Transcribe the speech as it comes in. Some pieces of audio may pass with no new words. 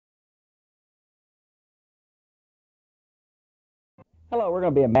Hello, we're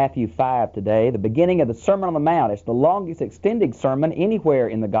going to be in Matthew 5 today, the beginning of the Sermon on the Mount. It's the longest extended sermon anywhere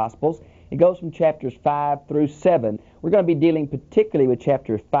in the Gospels. It goes from chapters 5 through 7. We're going to be dealing particularly with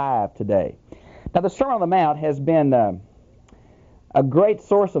chapter 5 today. Now, the Sermon on the Mount has been a great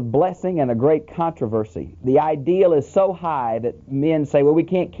source of blessing and a great controversy. The ideal is so high that men say, well, we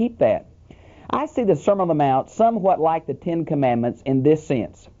can't keep that. I see the Sermon on the Mount somewhat like the Ten Commandments in this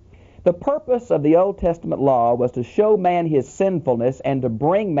sense. The purpose of the Old Testament law was to show man his sinfulness and to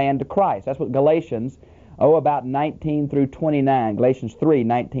bring man to Christ. That's what Galatians, about 19 through 29, Galatians 3,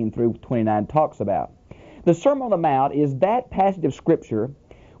 19 through 29 talks about. The Sermon on the Mount is that passage of Scripture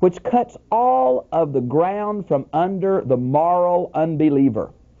which cuts all of the ground from under the moral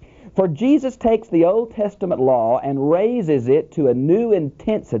unbeliever. For Jesus takes the Old Testament law and raises it to a new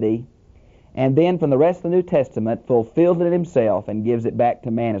intensity, and then from the rest of the New Testament fulfills it in himself and gives it back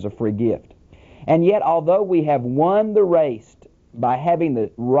to man as a free gift. And yet, although we have won the race by having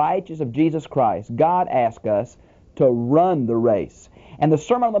the righteousness of Jesus Christ, God asks us to run the race. And the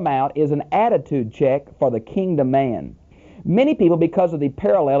Sermon on the Mount is an attitude check for the kingdom man. Many people, because of the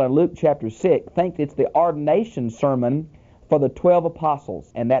parallel in Luke chapter 6, think it's the ordination sermon for the 12 apostles,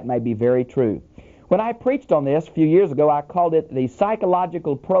 and that may be very true. When I preached on this a few years ago, I called it the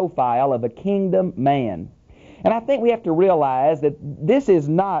psychological profile of a kingdom man. And I think we have to realize that this is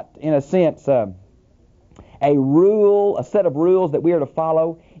not, in a sense, a set of rules that we are to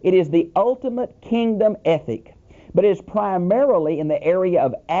follow. It is the ultimate kingdom ethic, but it is primarily in the area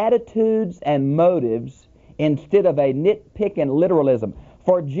of attitudes and motives instead of a nitpicking literalism.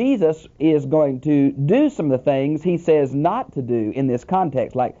 For Jesus is going to do some of the things he says not to do in this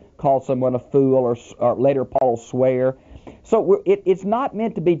context, like call someone a fool or later Paul will swear. So it's not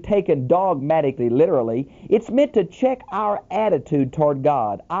meant to be taken dogmatically, literally. It's meant to check our attitude toward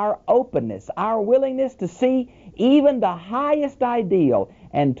God, our openness, our willingness to see even the highest ideal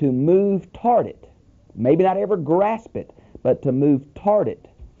and to move toward it. Maybe not ever grasp it, but to move toward it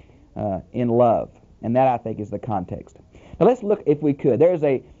in love. And that, I think, is the context. Now let's look, if we could. There's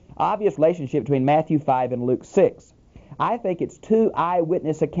an obvious relationship between Matthew 5 and Luke 6. I think it's two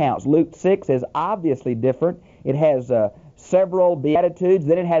eyewitness accounts. Luke 6 is obviously different. It has several beatitudes,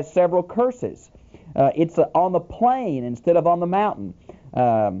 then it has several curses. It's on the plain instead of on the mountain.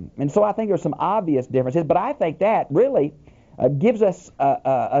 And so I think there's some obvious differences, but I think that really gives us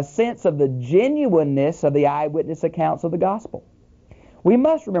a sense of the genuineness of the eyewitness accounts of the gospel. We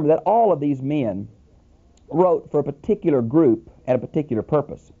must remember that all of these men wrote for a particular group and a particular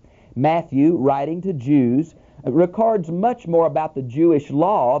purpose. Matthew, writing to Jews, records much more about the Jewish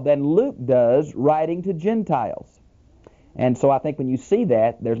law than Luke does writing to Gentiles. And so I think when you see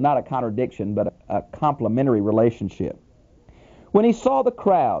that, there's not a contradiction, but a complementary relationship. When he saw the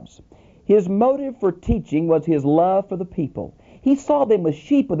crowds, his motive for teaching was his love for the people. He saw them as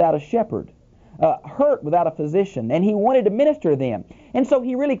sheep without a shepherd, hurt without a physician, and he wanted to minister to them. And so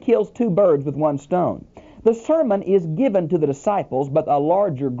he really kills two birds with one stone. The sermon is given to the disciples, but a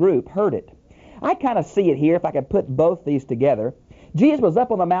larger group heard it. I kind of see it here, if I could put both these together. Jesus was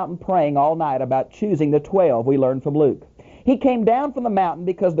up on the mountain praying all night about choosing the 12, we learned from Luke. He came down from the mountain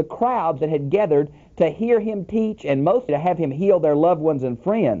because the crowds that had gathered to hear him teach and mostly to have him heal their loved ones and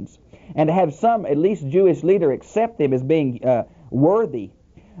friends, and to have some, at least Jewish leader, accept him as being worthy.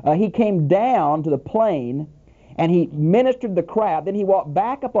 He came down to the plain and he ministered to the crowd. Then he walked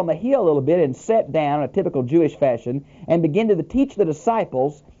back up on the hill a little bit and sat down in a typical Jewish fashion and began to teach the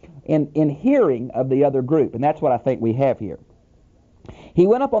disciples in hearing of the other group. And that's what I think we have here. He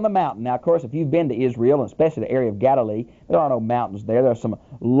went up on the mountain. Now, of course, if you've been to Israel, and especially the area of Galilee, there are no mountains there. There are some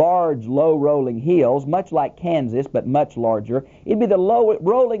large, low-rolling hills, much like Kansas, but much larger. It'd be the low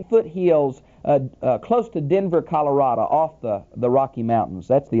rolling foothills close to Denver, Colorado, off the Rocky Mountains.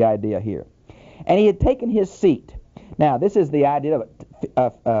 That's the idea here. And he had taken his seat. Now, this is the idea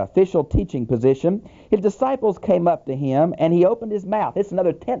of official teaching position. His disciples came up to him, and he opened his mouth. It's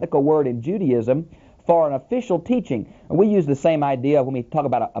another technical word in Judaism for an official teaching. And we use the same idea when we talk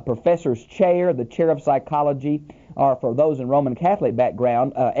about a professor's chair, the chair of psychology, or for those in Roman Catholic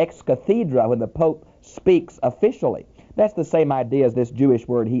background, ex cathedra, when the Pope speaks officially. That's the same idea as this Jewish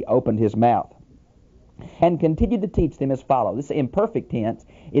word, he opened his mouth. And continued to teach them as follows. This is imperfect tense.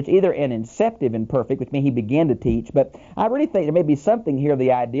 It's either an inceptive imperfect, which means he began to teach, but I really think there may be something here of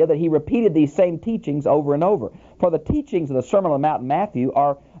the idea that he repeated these same teachings over and over. For the teachings of the Sermon on the Mount in Matthew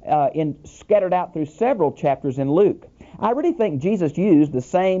are scattered out through several chapters in Luke. I really think Jesus used the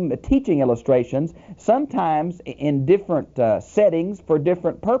same teaching illustrations, sometimes in different settings for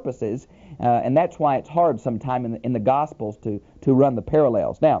different purposes, and that's why it's hard sometimes in the Gospels to run the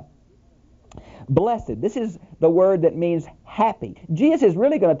parallels. Now, Blessed. This is the word that means happy. Jesus is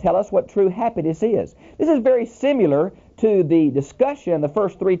really going to tell us what true happiness is. This is very similar to the discussion in the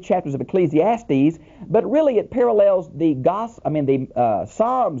first 3 chapters of Ecclesiastes, but really it parallels the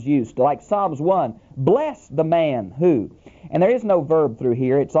Psalms used, like Psalms 1. Bless the man who. And there is no verb through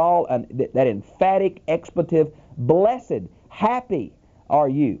here. It's all that emphatic expletive. Blessed, happy are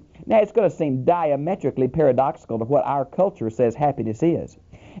you. Now it's going to seem diametrically paradoxical to what our culture says happiness is.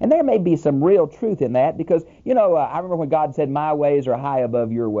 And there may be some real truth in that because, I remember when God said, my ways are high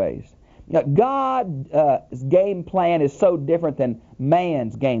above your ways. God's game plan is so different than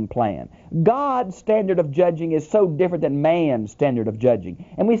man's game plan. God's standard of judging is so different than man's standard of judging.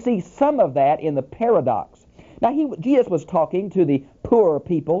 And we see some of that in the paradox. Now, Jesus was talking to the poorer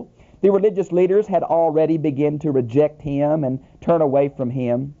people. The religious leaders had already begun to reject him and turn away from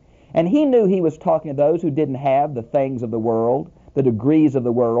him. And he knew he was talking to those who didn't have the things of the world, the degrees of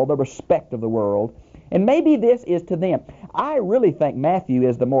the world, the respect of the world. And maybe this is to them. I really think Matthew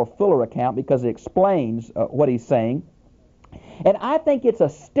is the more fuller account because it explains what he's saying. And I think it's a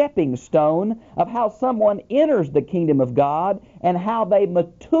stepping stone of how someone enters the kingdom of God and how they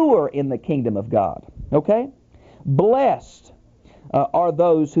mature in the kingdom of God. Okay? Blessed are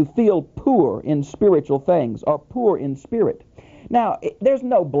those who feel poor in spiritual things, or poor in spirit. Now, there's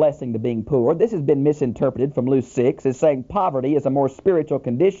no blessing to being poor. This has been misinterpreted from Luke 6 as saying poverty is a more spiritual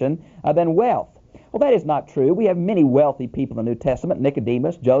condition than wealth. Well, that is not true. We have many wealthy people in the New Testament,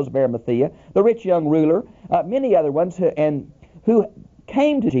 Nicodemus, Joseph of Arimathea, the rich young ruler, many other ones who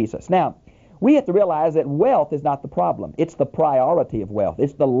came to Jesus. Now, we have to realize that wealth is not the problem. It's the priority of wealth.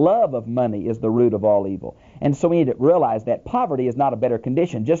 It's the love of money is the root of all evil. And so we need to realize that poverty is not a better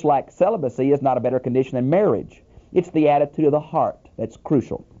condition, just like celibacy is not a better condition than marriage. It's the attitude of the heart that's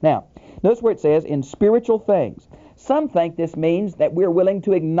crucial. Now, notice where it says, in spiritual things. Some think this means that we're willing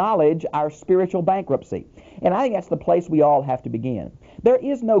to acknowledge our spiritual bankruptcy. And I think that's the place we all have to begin. There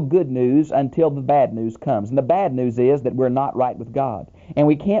is no good news until the bad news comes. And the bad news is that we're not right with God. And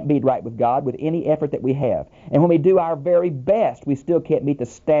we can't be right with God with any effort that we have. And when we do our very best, we still can't meet the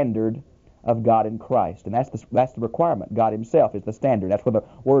standard of God in Christ. And that's the requirement. God himself is the standard. That's where the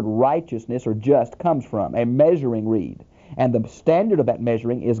word righteousness or just comes from, a measuring reed. And the standard of that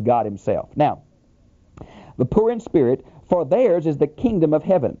measuring is God himself. Now, the poor in spirit, for theirs is the kingdom of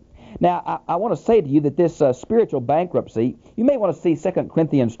heaven. Now, I want to say to you that this spiritual bankruptcy, you may want to see 2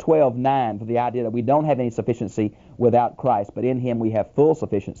 Corinthians 12:9 for the idea that we don't have any sufficiency without Christ, but in him we have full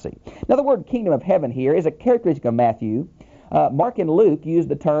sufficiency. Now, the word kingdom of heaven here is a characteristic of Matthew. Mark and Luke use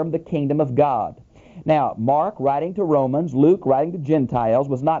the term the kingdom of God. Now, Mark, writing to Romans, Luke, writing to Gentiles,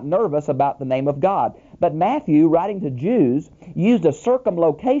 was not nervous about the name of God. But Matthew, writing to Jews, used a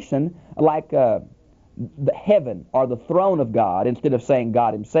circumlocation like the heaven or the throne of God instead of saying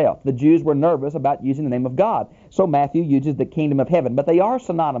God himself. The Jews were nervous about using the name of God. So Matthew uses the kingdom of heaven. But they are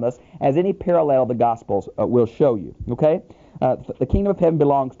synonymous, as any parallel of the Gospels will show you. Okay? The kingdom of heaven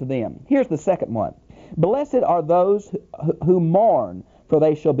belongs to them. Here's the second one. Blessed are those who mourn, for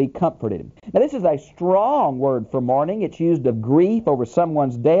they shall be comforted. Now, this is a strong word for mourning. It's used of grief over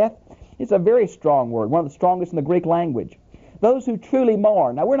someone's death. It's a very strong word, one of the strongest in the Greek language. Those who truly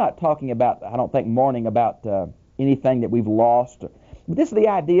mourn. Now, we're not talking about, I don't think, mourning about anything that we've lost. But this is the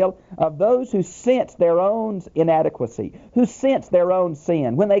idea of those who sense their own inadequacy, who sense their own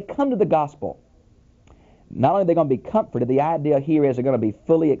sin. When they come to the gospel, not only are they going to be comforted, the idea here is they're going to be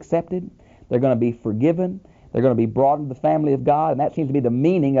fully accepted. They're going to be forgiven. They're going to be brought into the family of God. And that seems to be the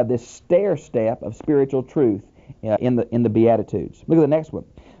meaning of this stair step of spiritual truth in the Beatitudes. Look at the next one.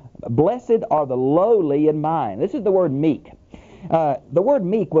 Blessed are the lowly in mind. This is the word meek. The word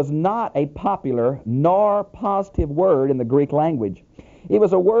meek was not a popular nor positive word in the Greek language. It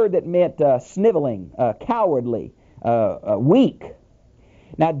was a word that meant sniveling, cowardly, weak.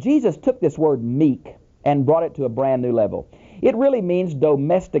 Now, Jesus took this word meek and brought it to a brand new level. It really means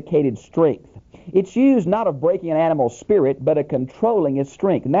domesticated strength. It's used not of breaking an animal's spirit, but of controlling his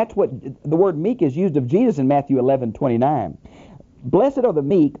strength. And that's what the word meek is used of Jesus in Matthew 11:29. Blessed are the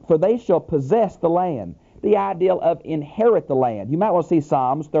meek, for they shall possess the land. The idea of inherit the land. You might want to see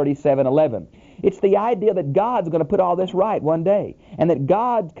Psalms 37:11. It's the idea that God's going to put all this right one day, and that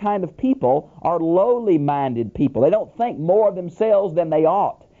God's kind of people are lowly-minded people. They don't think more of themselves than they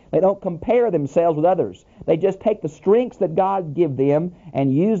ought. They don't compare themselves with others. They just take the strengths that God gives them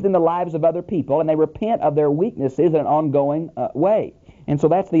and use them in the lives of other people, and they repent of their weaknesses in an ongoing way. And so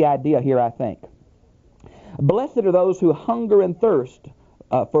that's the idea here, I think. Blessed are those who hunger and thirst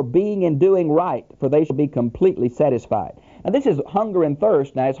for being and doing right, for they shall be completely satisfied. Now, this is hunger and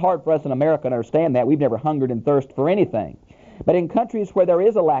thirst. Now, it's hard for us in America to understand that. We've never hungered and thirsted for anything. But in countries where there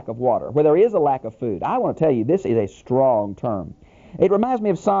is a lack of water, where there is a lack of food, I want to tell you, this is a strong term. It reminds me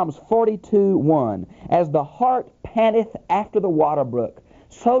of Psalms 42:1. As the hart panteth after the water brook,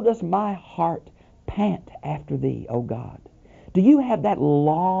 so does my heart pant after thee, O God. Do you have that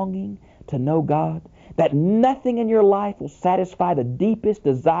longing to know God? That nothing in your life will satisfy the deepest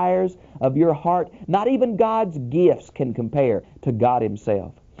desires of your heart? Not even God's gifts can compare to God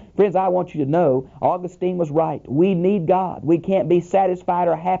Himself. Friends, I want you to know, Augustine was right. We need God. We can't be satisfied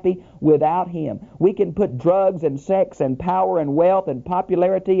or happy without Him. We can put drugs and sex and power and wealth and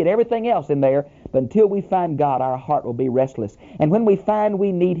popularity and everything else in there, but until we find God, our heart will be restless. And when we find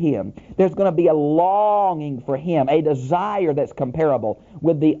we need Him, there's going to be a longing for Him, a desire that's comparable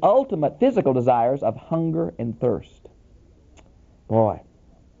with the ultimate physical desires of hunger and thirst. Boy,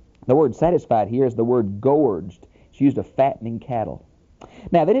 the word satisfied here is the word gorged. It's used of fattening cattle.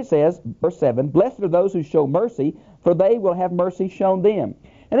 Now then it says, verse 7, blessed are those who show mercy, for they will have mercy shown them.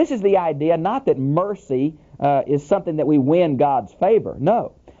 And this is the idea, not that mercy is something that we win God's favor.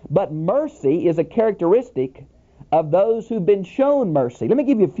 No. But mercy is a characteristic of those who've been shown mercy. Let me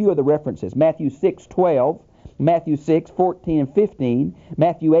give you a few of the references. Matthew 6:12, Matthew 6:14 and 15,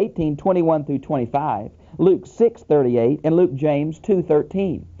 Matthew 18:21 through 25, Luke 6:38, and Luke James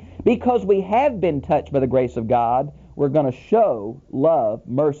 2:13. Because we have been touched by the grace of God, we're going to show love,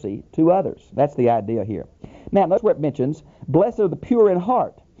 mercy to others. That's the idea here. Now, notice where it mentions, blessed are the pure in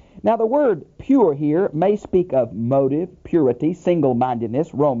heart. Now, the word pure here may speak of motive, purity,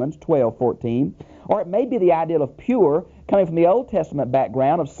 single-mindedness, Romans 12:14, or it may be the idea of pure coming from the Old Testament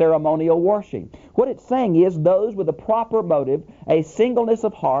background of ceremonial washing. What it's saying is those with a proper motive, a singleness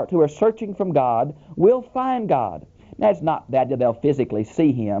of heart who are searching from God will find God. Now, it's not that they'll physically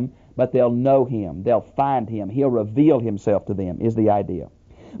see Him, but they'll know Him. They'll find Him. He'll reveal Himself to them, is the idea.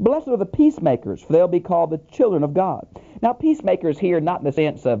 Blessed are the peacemakers, for they'll be called the children of God. Now, peacemakers here, not in the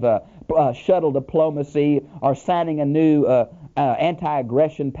sense of shuttle diplomacy or signing a new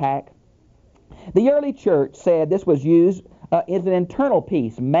anti-aggression pact. The early church said this was used as an internal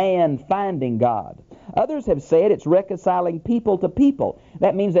peace, man finding God. Others have said it's reconciling people to people.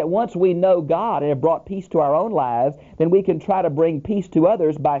 That means that once we know God and have brought peace to our own lives, then we can try to bring peace to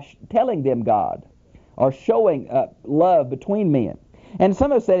others by telling them God or showing love between men. And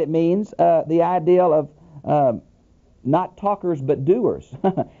some have said it means the ideal of not talkers but doers.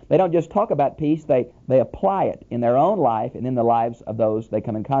 They don't just talk about peace, they apply it in their own life and in the lives of those they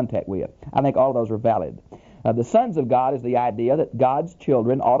come in contact with. I think all of those are valid. The sons of God is the idea that God's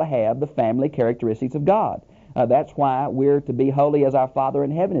children ought to have the family characteristics of God. That's why we're to be holy as our Father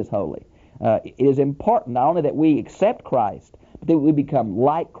in heaven is holy. It is important not only that we accept Christ, but that we become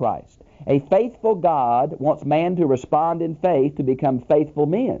like Christ. A faithful God wants man to respond in faith to become faithful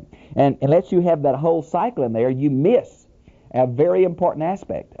men. And unless you have that whole cycle in there, you miss a very important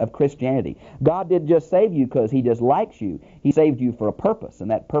aspect of Christianity. God didn't just save you because He just likes you. He saved you for a purpose, and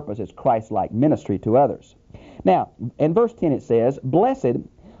that purpose is Christ-like ministry to others. Now, in verse 10 it says, blessed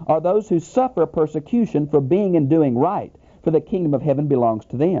are those who suffer persecution for being and doing right, for the kingdom of heaven belongs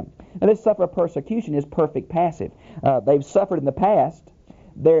to them. Now, this suffer persecution is perfect passive. They've suffered in the past.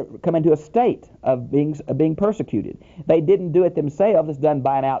 They're coming to a state of being persecuted. They didn't do it themselves. It's done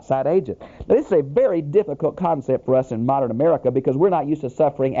by an outside agent. Now, this is a very difficult concept for us in modern America because we're not used to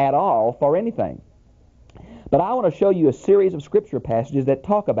suffering at all for anything. But I want to show you a series of scripture passages that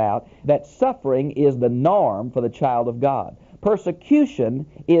talk about that suffering is the norm for the child of God. Persecution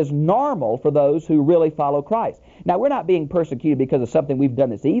is normal for those who really follow Christ. Now, we're not being persecuted because of something we've done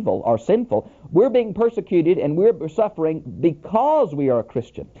that's evil or sinful. We're being persecuted and we're suffering because we are a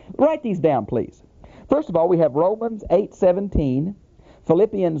Christian. Write these down, please. First of all, we have Romans 8:17,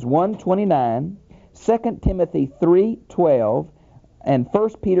 Philippians 1:29, 2 Timothy 3:12, and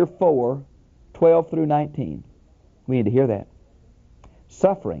 1 Peter 4:12 through 19. We need to hear that.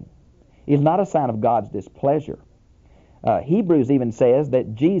 Suffering is not a sign of God's displeasure. Hebrews even says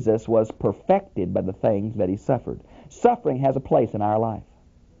that Jesus was perfected by the things that He suffered. Suffering has a place in our life.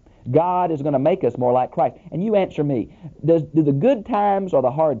 God is going to make us more like Christ. And you answer me, do the good times or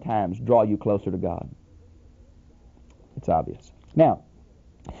the hard times draw you closer to God? It's obvious. Now,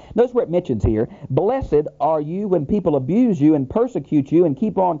 notice where it mentions here, blessed are you when people abuse you and persecute you and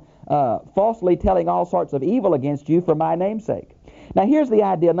keep on falsely telling all sorts of evil against you for my name's sake. Now, here's the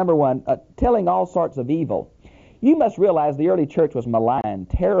idea, number one, telling all sorts of evil. You must realize the early church was maligned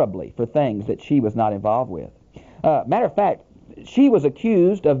terribly for things that she was not involved with. Matter of fact, she was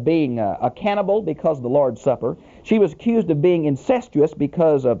accused of being a cannibal because of the Lord's Supper. She was accused of being incestuous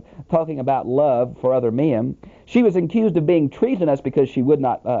because of talking about love for other men. She was accused of being treasonous because she would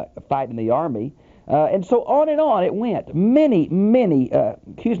not fight in the army. And so on it went. Many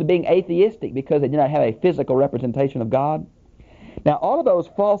accused of being atheistic because they did not have a physical representation of God. Now, all of those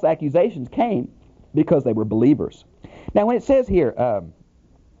false accusations came because they were believers. Now, when it says here,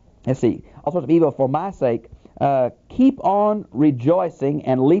 let's see, all sorts of evil for my sake, keep on rejoicing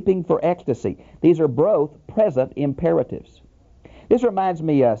and leaping for ecstasy. These are both present imperatives. This reminds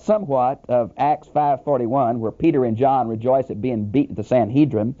me somewhat of Acts 5:41, where Peter and John rejoice at being beaten at the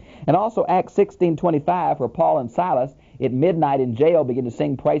Sanhedrin, and also Acts 16:25, where Paul and Silas at midnight in jail begin to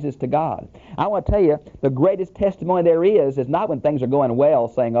sing praises to God. I want to tell you, the greatest testimony there is not when things are going well,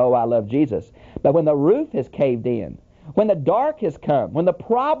 saying, "Oh, I love Jesus," but when the roof has caved in, when the dark has come, when the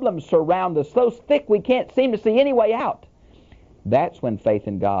problems surround us so thick we can't seem to see any way out. That's when faith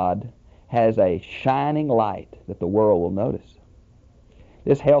in God has a shining light that the world will notice.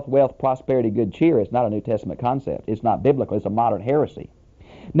 This health, wealth, prosperity, good cheer is not a New Testament concept. It's not biblical. It's a modern heresy.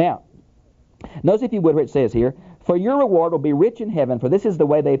 Now, notice if you would where it says here, "For your reward will be rich in heaven, for this is the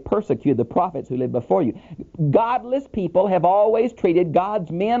way they persecute the prophets who lived before you." Godless people have always treated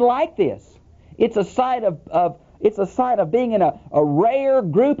God's men like this. It's a sign of being in a rare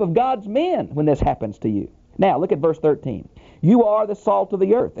group of God's men when this happens to you. Now, look at verse 13. "You are the salt of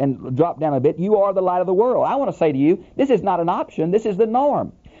the earth," and drop down a bit, "you are the light of the world." I want to say to you, this is not an option, this is the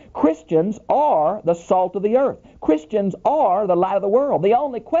norm. Christians are the salt of the earth. Christians are the light of the world. The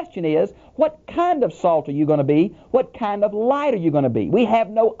only question is, what kind of salt are you going to be? What kind of light are you going to be? We have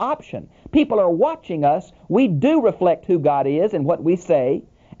no option. People are watching us. We do reflect who God is and what we say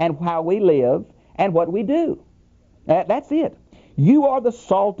and how we live and what we do. That's it. You are the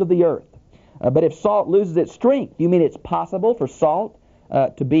salt of the earth. But if salt loses its strength, you mean it's possible for salt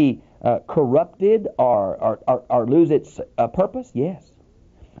to be corrupted or lose its purpose? Yes.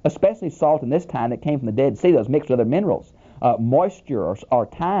 Especially salt in this time that came from the Dead Sea that was mixed with other minerals. Moisture or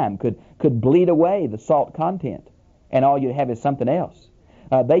time could bleed away the salt content, and all you have is something else.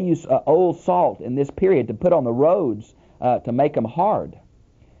 They use old salt in this period to put on the roads to make them hard.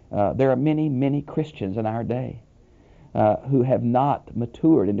 There are many Christians in our day who have not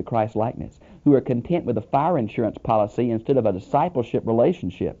matured into Christ's likeness, who are content with a fire insurance policy instead of a discipleship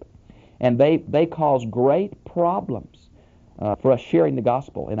relationship. And they cause great problems for us sharing the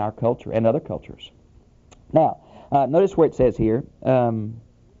gospel in our culture and other cultures. Now, notice where it says here,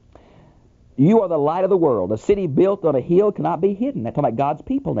 "You are the light of the world. A city built on a hill cannot be hidden." That's talking about God's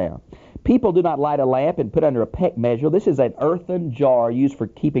people now. "People do not light a lamp and put it under a peck measure." This is an earthen jar used for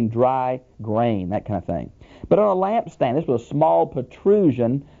keeping dry grain, that kind of thing. "But on a lampstand," this was a small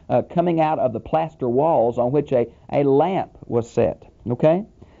protrusion coming out of the plaster walls on which a lamp was set. Okay?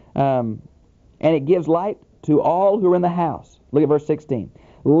 "And it gives light to all who are in the house." Look at verse 16.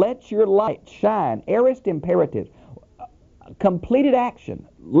 "Let your light shine." Aorist imperative. Completed action.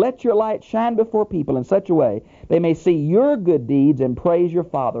 "Let your light shine before people in such a way they may see your good deeds and praise your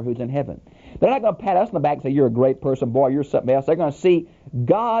Father who's in heaven." They're not going to pat us on the back and say, "You're a great person, boy, you're something else." They're going to see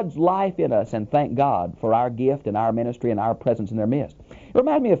God's life in us and thank God for our gift and our ministry and our presence in their midst. It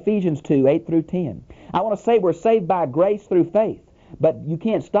reminds me of Ephesians 2, 8 through 10. I want to say we're saved by grace through faith. But you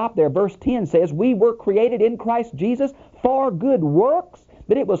can't stop there. Verse 10 says, "We were created in Christ Jesus for good works,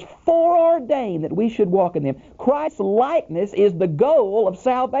 that it was foreordained that we should walk in them." Christ's likeness is the goal of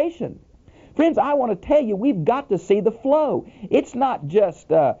salvation. Friends, I want to tell you, we've got to see the flow. It's not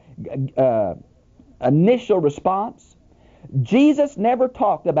just initial response. Jesus never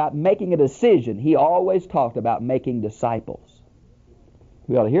talked about making a decision. He always talked about making disciples.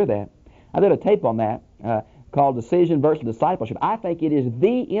 We ought to hear that. I did a tape on that called "Decision versus Discipleship." I think it is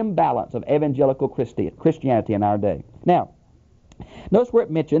the imbalance of evangelical Christianity in our day. Now, notice where it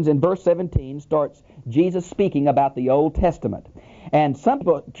mentions in verse 17 starts Jesus speaking about the Old Testament. And some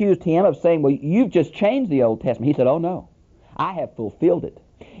people accused him of saying, "Well, you've just changed the Old Testament." He said, "Oh no, I have fulfilled it."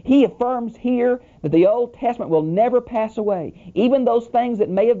 He affirms here that the Old Testament will never pass away. Even those things that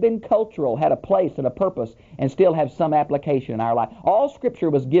may have been cultural had a place and a purpose and still have some application in our life. All Scripture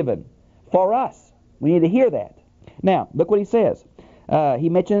was given for us. We need to hear that. Now, look what he says. He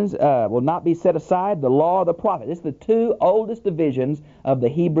mentions, will not be set aside, the law of the prophet. This is the two oldest divisions of the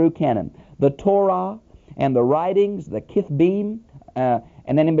Hebrew canon. The Torah and the writings, the Kithbim,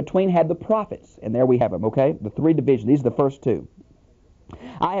 and then in between had the prophets. And there we have them, okay? The three divisions. These are the first two.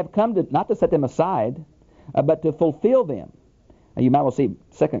 "I have come to not to set them aside, but to fulfill them." Now, you might well see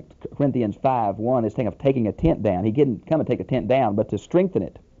 2 Corinthians 5:1 is saying of taking a tent down. He didn't come to take a tent down, but to strengthen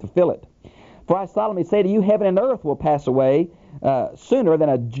it, to fill it. "For I solemnly say to you, heaven and earth will pass away sooner than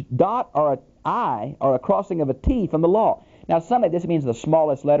a dot or an I or a crossing of a T from the law." Now, some of this means the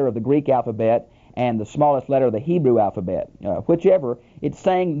smallest letter of the Greek alphabet, and the smallest letter of the Hebrew alphabet. Whichever, it's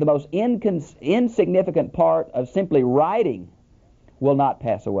saying the most insignificant part of simply writing will not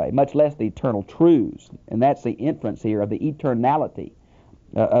pass away, much less the eternal truths. And that's the inference here of the eternality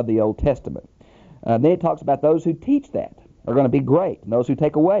of the Old Testament. Then it talks about those who teach that are going to be great, and those who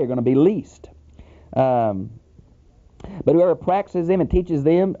take away are going to be least. But whoever practices them and teaches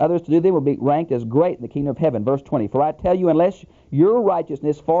them, others to do them, will be ranked as great in the kingdom of heaven. Verse 20, for I tell you, unless your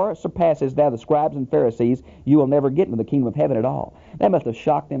righteousness far surpasses that of the scribes and Pharisees, you will never get into the kingdom of heaven at all. That must have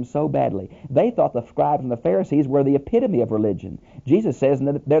shocked them so badly. They thought the scribes and the Pharisees were the epitome of religion. Jesus says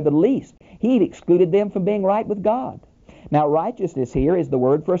that they're the least. He excluded them from being right with God. Now, righteousness here is the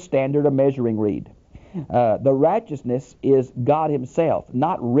word for a standard or measuring reed. The righteousness is God himself,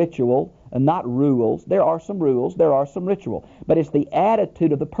 not ritual, not rules. There are some rules, there are some ritual, but it's the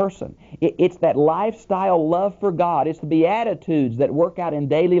attitude of the person. It's that lifestyle love for God. It's the beatitudes that work out in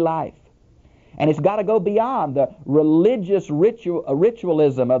daily life. And it's got to go beyond the religious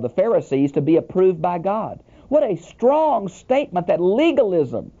ritualism of the Pharisees to be approved by God. What a strong statement that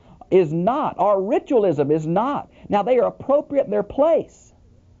legalism is not, or ritualism is not. Now, they are appropriate in their place,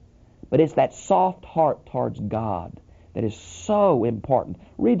 but it's that soft heart towards God that is so important.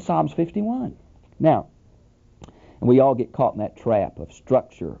 Read Psalms 51. Now, and we all get caught in that trap of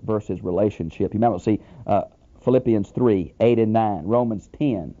structure versus relationship. You might want to see Philippians 3, 8 and 9, Romans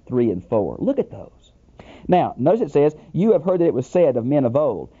 10, 3 and 4. Look at those. Now, notice it says, you have heard that it was said of men of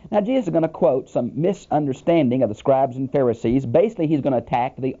old. Now, Jesus is going to quote some misunderstanding of the scribes and Pharisees. Basically, he's going to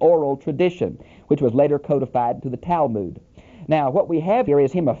attack the oral tradition, which was later codified to the Talmud. Now, what we have here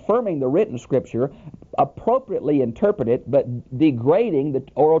is him affirming the written scripture, appropriately interpreted, but degrading the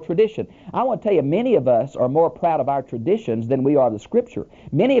oral tradition. I want to tell you, many of us are more proud of our traditions than we are of the scripture.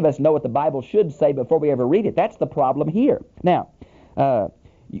 Many of us know what the Bible should say before we ever read it. That's the problem here. Now,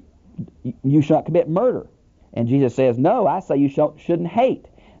 you shall not commit murder. And Jesus says, no, I say you shouldn't hate.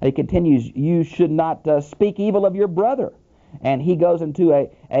 And he continues, you should not speak evil of your brother. And he goes into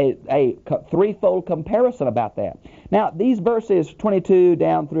a threefold comparison about that. Now, these verses 22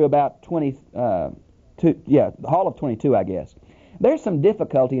 down through about 22, all of 22, I guess. There's some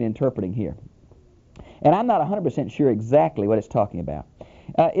difficulty in interpreting here. And I'm not 100% sure exactly what it's talking about.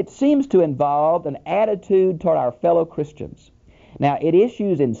 It seems to involve an attitude toward our fellow Christians. Now, it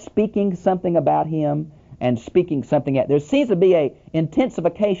issues in speaking something about him and speaking something at. There seems to be an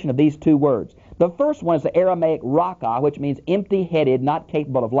intensification of these two words. The first one is the Aramaic rakah, which means empty-headed, not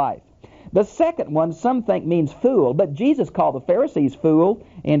capable of life. The second one, some think, means fool, but Jesus called the Pharisees fool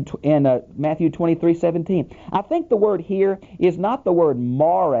in Matthew 23:17. I think the word here is not the word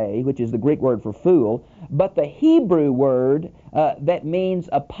more, which is the Greek word for fool, but the Hebrew word that means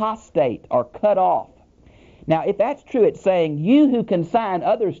apostate or cut off. Now, if that's true, it's saying you who consign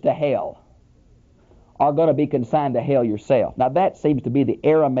others to hell are going to be consigned to hell yourself. Now, that seems to be the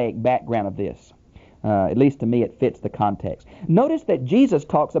Aramaic background of this. At least to me, it fits the context. Notice that Jesus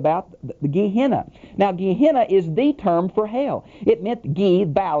talks about the Gehenna. Now, Gehenna is the term for hell. It meant Ge,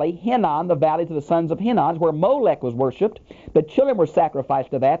 valley, Hinnon, the valleys of the sons of Hinnon, where Molech was worshipped. The children were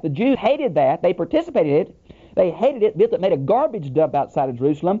sacrificed to that. The Jews hated that. They participated in it. They hated it, built it, made a garbage dump outside of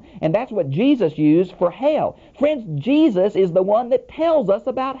Jerusalem, and that's what Jesus used for hell. Friends, Jesus is the one that tells us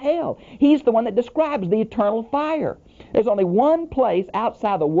about hell. He's the one that describes the eternal fire. There's only one place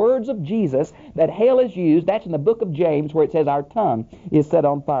outside the words of Jesus that hell is used. That's in the book of James, where it says our tongue is set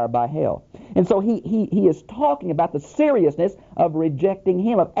on fire by hell. And so he is talking about the seriousness of rejecting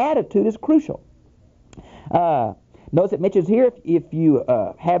him. Of attitude is crucial. Notice it mentions here, if you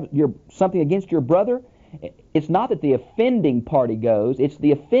have something against your brother, it's not that the offending party goes, it's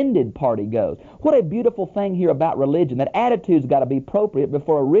the offended party goes. What a beautiful thing here about religion, that attitude's got to be appropriate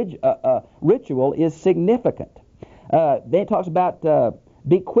before a ritual is significant. Then it talks about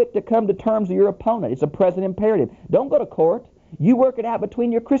be quick to come to terms with your opponent. It's a present imperative. Don't go to court. You work it out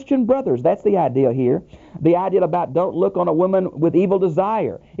between your Christian brothers. That's the idea here. The idea about don't look on a woman with evil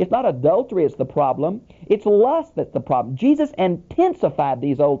desire. It's not adultery that's the problem. It's lust that's the problem. Jesus intensified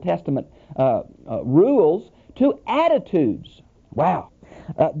these Old Testament rules to attitudes. Wow.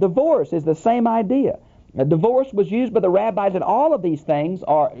 Divorce is the same idea. Divorce was used by the rabbis, and all of these things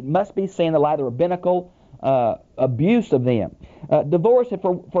must be seen in the light of the rabbinical abuse of them. Divorce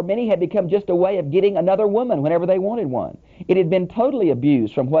for many had become just a way of getting another woman whenever they wanted one. It had been totally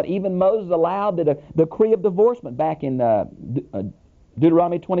abused from what even Moses allowed, the decree of divorcement back in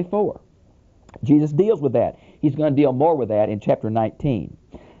Deuteronomy 24. Jesus deals with that. He's going to deal more with that in chapter 19.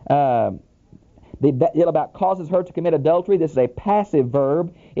 About causes her to commit adultery. This is a passive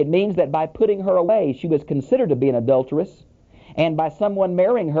verb. It means that by putting her away, she was considered to be an adulteress. And by someone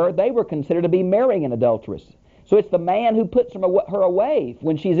marrying her, they were considered to be marrying an adulteress. So it's the man who puts her away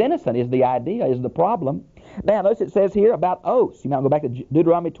when she's innocent is the idea, is the problem. Now, notice it says here about oaths. You might go back to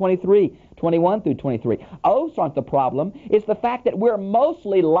Deuteronomy 23, 21 through 23. Oaths aren't the problem. It's the fact that we're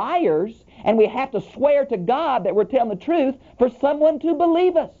mostly liars, and we have to swear to God that we're telling the truth for someone to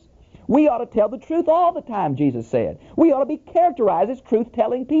believe us. We ought to tell the truth all the time, Jesus said. We ought to be characterized as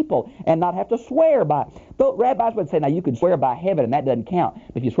truth-telling people and not have to swear by. Though rabbis would say, now you can swear by heaven and that doesn't count.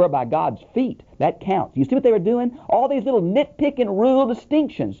 But if you swear by God's feet, that counts. You see what they were doing? All these little nitpicking rule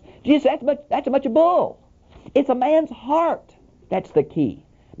distinctions. Jesus, that's a bunch of bull. It's a man's heart. That's the key.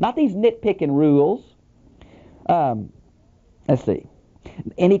 Not these nitpicking rules. Let's see.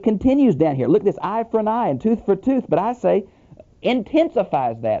 And he continues down here. Look at this, eye for an eye and tooth for tooth. But I say,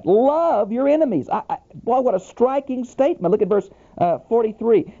 intensifies that. Love your enemies. Boy, what a striking statement. Look at verse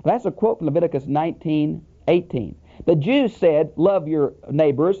 43. That's a quote from Leviticus 19:18. The Jews said, love your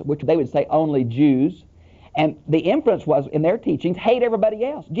neighbors, which they would say only Jews. And the inference was, in their teachings, hate everybody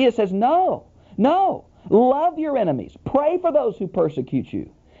else. Jesus says, no. Love your enemies. Pray for those who persecute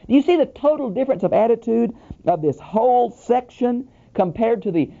you. Do you see the total difference of attitude of this whole section compared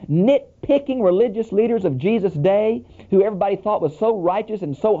to the nitpicking religious leaders of Jesus' day, who everybody thought was so righteous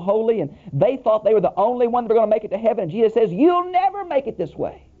and so holy, and they thought they were the only one that were going to make it to heaven, and Jesus says, you'll never make it this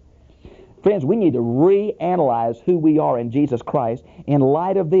way. Friends, we need to reanalyze who we are in Jesus Christ in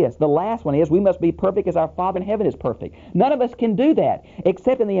light of this. The last one is we must be perfect as our Father in heaven is perfect. None of us can do that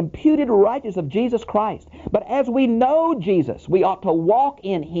except in the imputed righteousness of Jesus Christ. But as we know Jesus, we ought to walk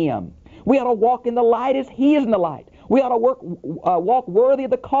in Him. We ought to walk in the light as He is in the light. We ought to walk worthy of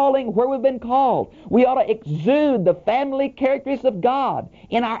the calling where we've been called. We ought to exude the family characteristics of God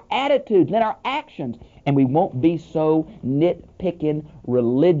in our attitudes and in our actions. And we won't be so nitpicking,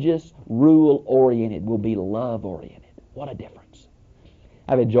 religious, rule-oriented. We'll be love-oriented. What a difference.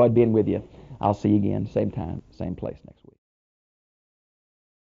 I've enjoyed being with you. I'll see you again, same time, same place next week.